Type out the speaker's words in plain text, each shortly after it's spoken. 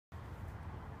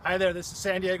Hi there, this is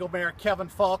San Diego Mayor Kevin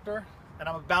Faulconer, and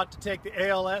I'm about to take the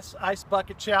ALS Ice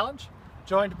Bucket Challenge,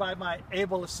 joined by my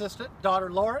able assistant,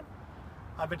 daughter Lauren.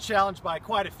 I've been challenged by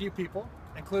quite a few people,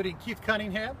 including Keith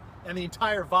Cunningham and the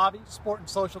entire Vavi Sport and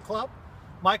Social Club,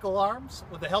 Michael Arms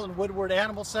with the Helen Woodward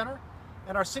Animal Center,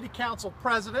 and our City Council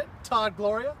President, Todd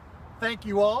Gloria. Thank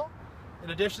you all. In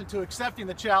addition to accepting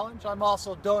the challenge, I'm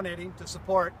also donating to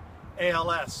support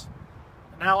ALS.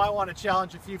 And now I want to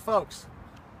challenge a few folks.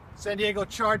 San Diego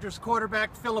Chargers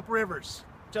quarterback Phillip Rivers,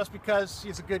 just because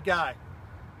he's a good guy.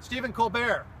 Stephen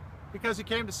Colbert, because he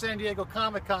came to San Diego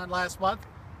Comic-Con last month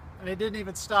and he didn't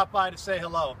even stop by to say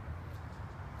hello.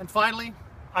 And finally,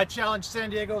 I challenge San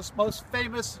Diego's most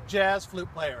famous jazz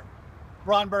flute player,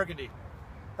 Ron Burgundy.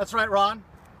 That's right, Ron,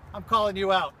 I'm calling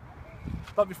you out.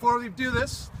 But before we do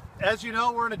this, as you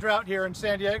know, we're in a drought here in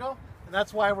San Diego, and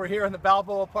that's why we're here in the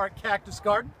Balboa Park Cactus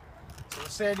Garden. So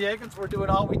as San Diegans, we're doing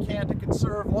all we can to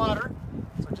conserve water.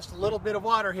 So just a little bit of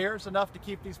water here is enough to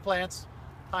keep these plants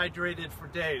hydrated for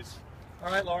days. All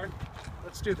right, Lauren,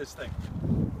 let's do this thing.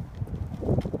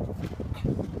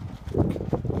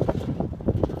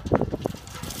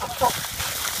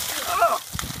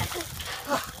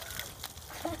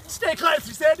 Stay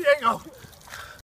classy, San Diego!